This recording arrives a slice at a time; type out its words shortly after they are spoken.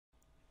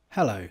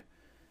Hello.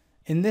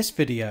 In this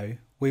video,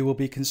 we will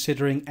be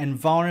considering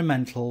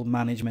environmental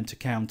management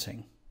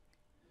accounting.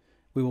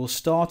 We will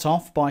start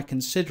off by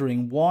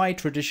considering why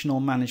traditional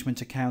management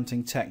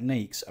accounting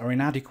techniques are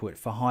inadequate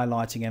for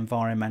highlighting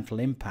environmental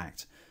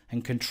impact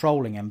and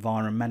controlling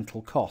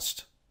environmental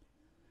cost.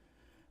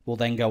 We'll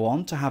then go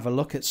on to have a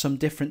look at some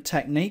different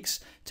techniques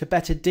to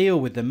better deal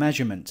with the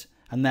measurement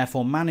and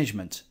therefore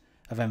management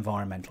of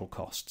environmental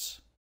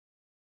costs.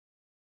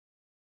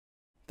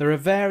 There are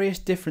various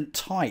different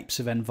types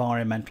of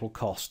environmental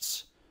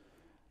costs.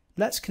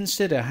 Let's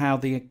consider how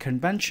the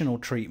conventional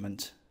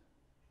treatment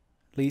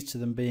leads to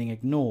them being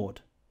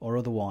ignored or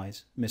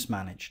otherwise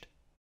mismanaged.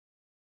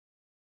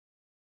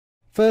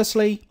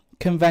 Firstly,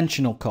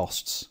 conventional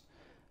costs.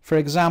 For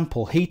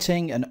example,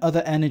 heating and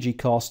other energy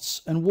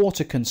costs and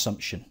water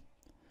consumption.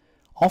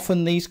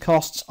 Often these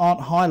costs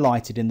aren't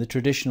highlighted in the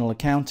traditional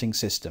accounting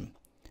system.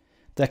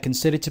 They're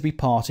considered to be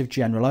part of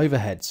general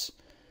overheads,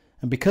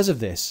 and because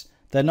of this,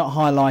 they're not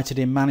highlighted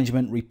in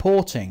management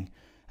reporting,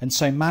 and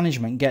so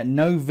management get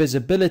no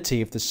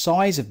visibility of the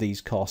size of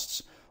these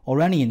costs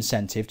or any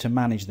incentive to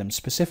manage them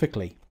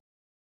specifically.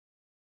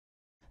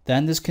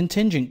 Then there's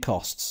contingent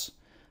costs.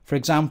 For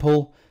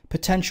example,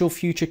 potential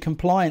future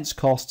compliance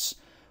costs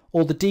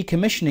or the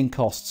decommissioning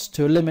costs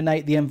to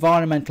eliminate the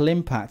environmental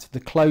impact of the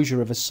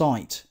closure of a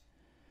site.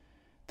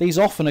 These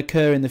often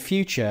occur in the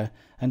future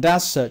and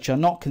as such are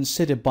not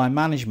considered by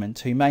management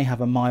who may have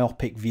a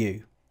myopic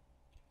view.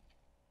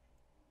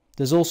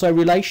 There's also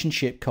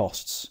relationship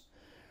costs.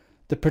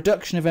 The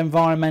production of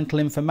environmental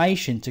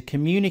information to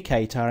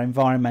communicate our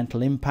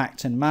environmental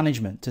impact and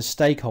management to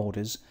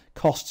stakeholders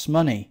costs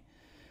money.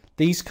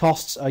 These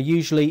costs are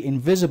usually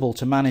invisible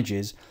to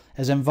managers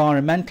as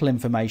environmental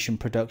information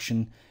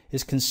production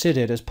is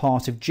considered as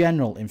part of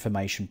general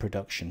information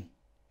production.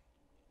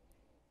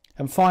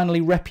 And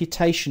finally,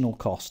 reputational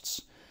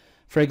costs.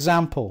 For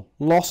example,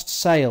 lost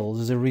sales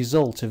as a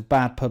result of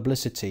bad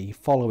publicity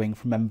following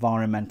from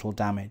environmental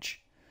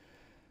damage.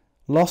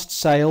 Lost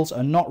sales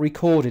are not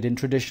recorded in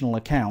traditional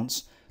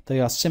accounts, they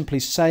are simply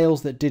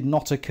sales that did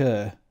not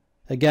occur.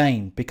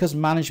 Again, because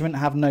management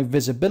have no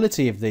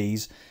visibility of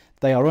these,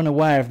 they are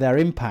unaware of their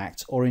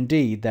impact or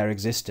indeed their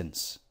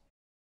existence.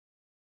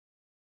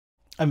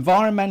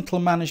 Environmental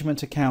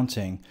management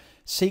accounting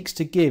seeks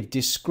to give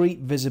discrete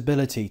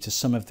visibility to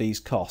some of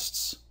these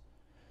costs.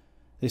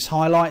 This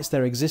highlights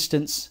their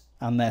existence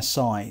and their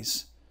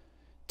size.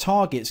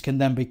 Targets can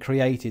then be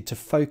created to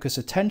focus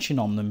attention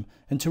on them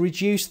and to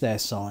reduce their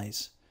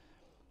size.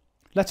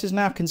 Let us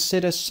now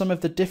consider some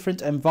of the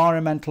different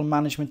environmental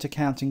management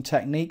accounting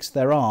techniques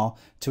there are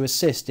to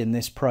assist in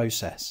this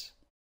process.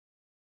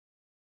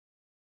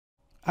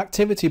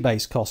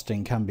 Activity-based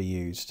costing can be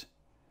used.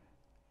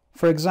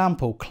 For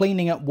example,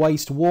 cleaning up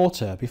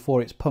wastewater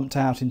before it's pumped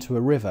out into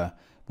a river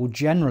will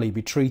generally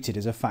be treated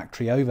as a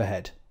factory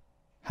overhead.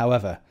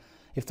 However,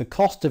 if the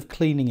cost of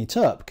cleaning it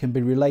up can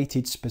be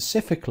related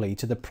specifically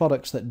to the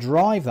products that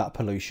drive that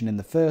pollution in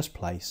the first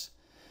place,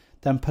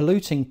 then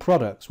polluting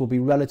products will be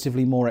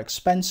relatively more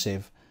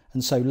expensive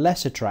and so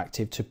less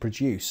attractive to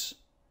produce.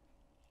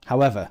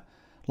 However,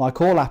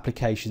 like all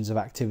applications of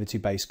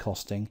activity-based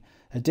costing,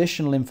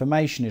 additional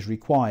information is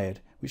required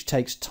which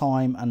takes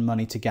time and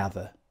money to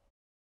gather.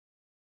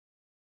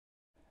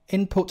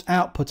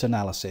 Input-output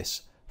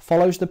analysis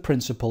follows the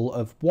principle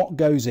of what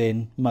goes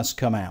in must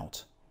come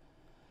out.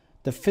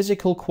 The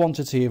physical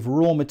quantity of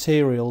raw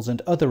materials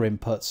and other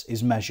inputs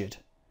is measured.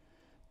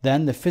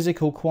 Then the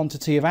physical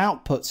quantity of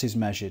outputs is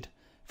measured,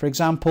 for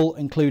example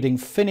including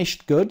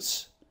finished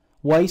goods,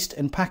 waste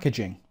and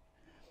packaging.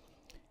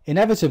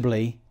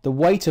 Inevitably, the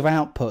weight of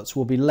outputs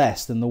will be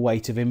less than the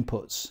weight of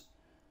inputs.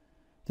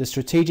 The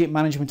strategic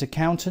management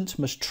accountant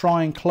must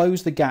try and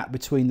close the gap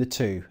between the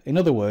two. In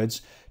other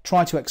words,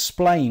 try to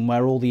explain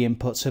where all the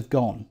inputs have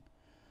gone.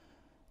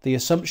 The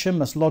assumption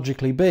must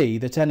logically be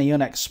that any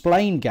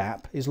unexplained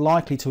gap is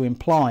likely to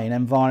imply an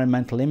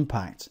environmental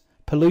impact,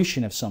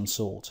 pollution of some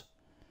sort.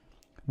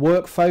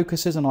 Work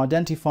focuses on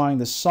identifying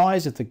the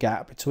size of the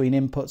gap between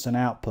inputs and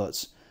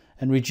outputs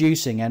and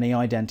reducing any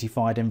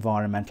identified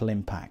environmental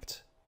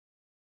impact.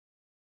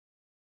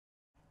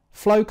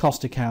 Flow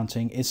cost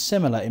accounting is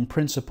similar in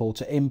principle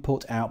to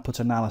input-output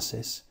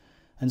analysis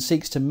and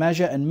seeks to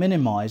measure and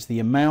minimize the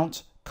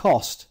amount,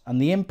 cost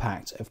and the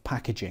impact of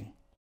packaging.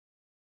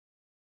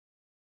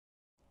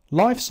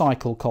 Life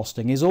cycle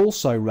costing is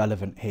also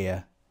relevant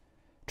here.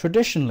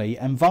 Traditionally,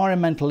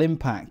 environmental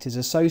impact is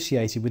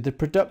associated with the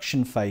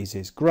production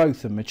phases,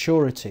 growth and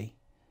maturity.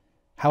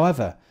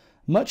 However,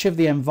 much of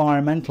the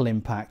environmental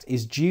impact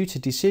is due to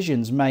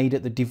decisions made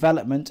at the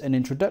development and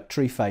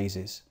introductory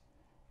phases.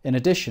 In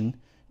addition,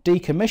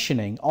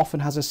 decommissioning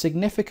often has a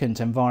significant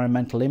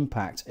environmental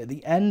impact at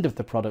the end of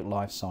the product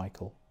life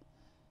cycle.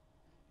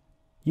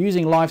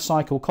 Using life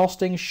cycle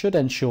costing should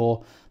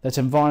ensure that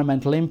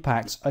environmental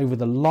impacts over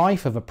the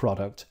life of a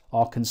product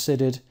are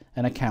considered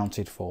and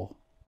accounted for.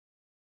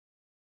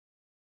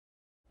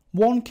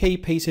 One key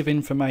piece of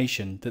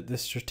information that the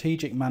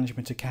strategic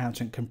management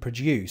accountant can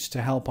produce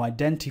to help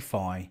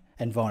identify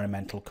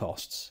environmental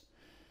costs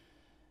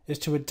is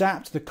to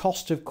adapt the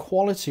cost of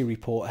quality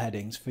report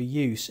headings for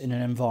use in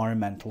an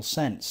environmental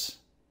sense.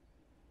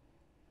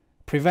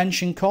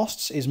 Prevention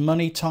costs is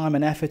money, time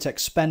and effort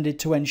expended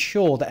to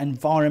ensure that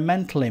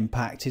environmental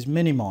impact is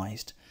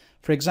minimised.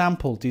 For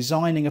example,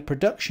 designing a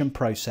production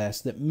process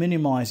that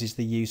minimises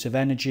the use of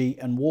energy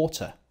and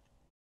water.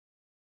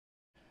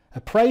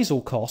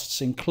 Appraisal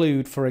costs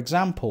include, for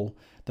example,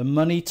 the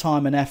money,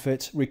 time and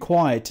effort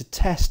required to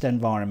test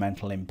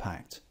environmental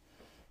impact.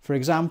 For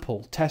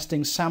example,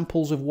 testing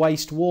samples of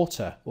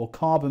wastewater or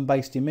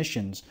carbon-based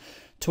emissions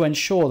to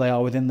ensure they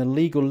are within the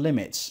legal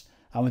limits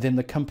and within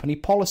the company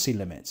policy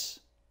limits.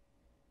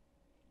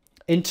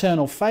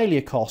 Internal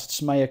failure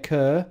costs may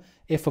occur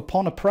if,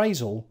 upon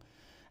appraisal,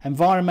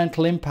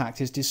 environmental impact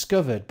is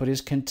discovered but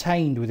is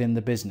contained within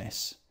the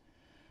business.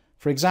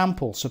 For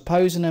example,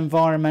 suppose an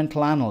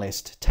environmental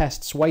analyst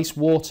tests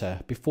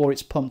wastewater before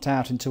it's pumped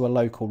out into a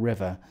local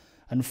river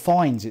and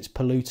finds it's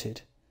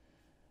polluted.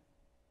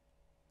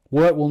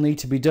 Work will need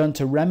to be done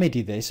to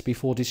remedy this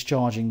before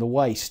discharging the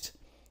waste.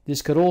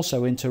 This could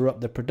also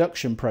interrupt the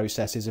production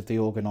processes of the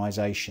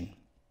organisation.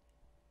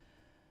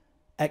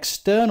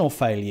 External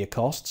failure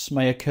costs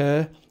may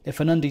occur if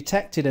an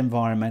undetected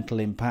environmental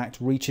impact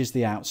reaches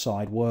the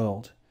outside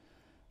world.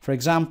 For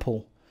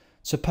example,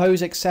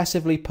 suppose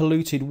excessively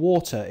polluted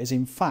water is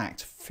in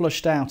fact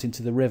flushed out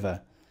into the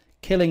river,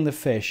 killing the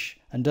fish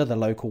and other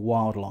local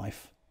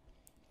wildlife.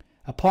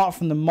 Apart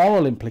from the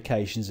moral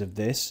implications of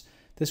this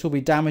will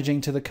be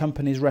damaging to the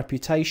company's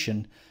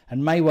reputation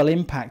and may well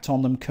impact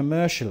on them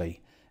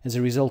commercially as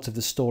a result of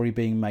the story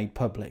being made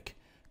public.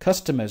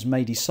 Customers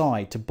may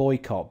decide to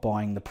boycott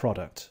buying the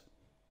product.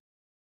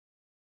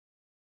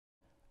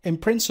 In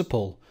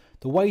principle,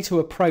 the way to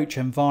approach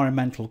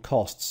environmental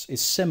costs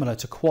is similar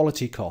to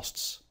quality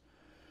costs.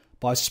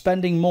 By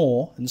spending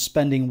more and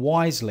spending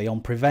wisely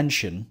on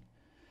prevention,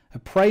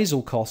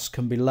 appraisal costs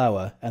can be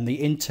lower and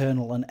the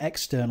internal and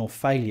external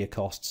failure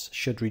costs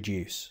should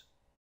reduce.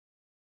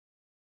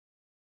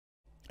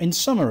 In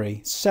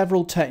summary,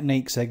 several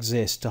techniques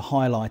exist to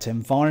highlight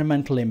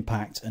environmental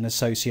impact and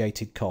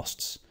associated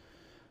costs.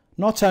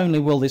 Not only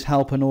will this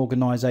help an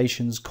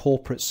organisation's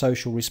corporate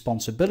social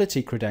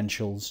responsibility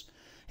credentials,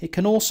 it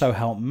can also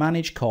help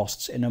manage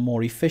costs in a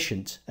more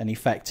efficient and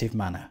effective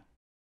manner.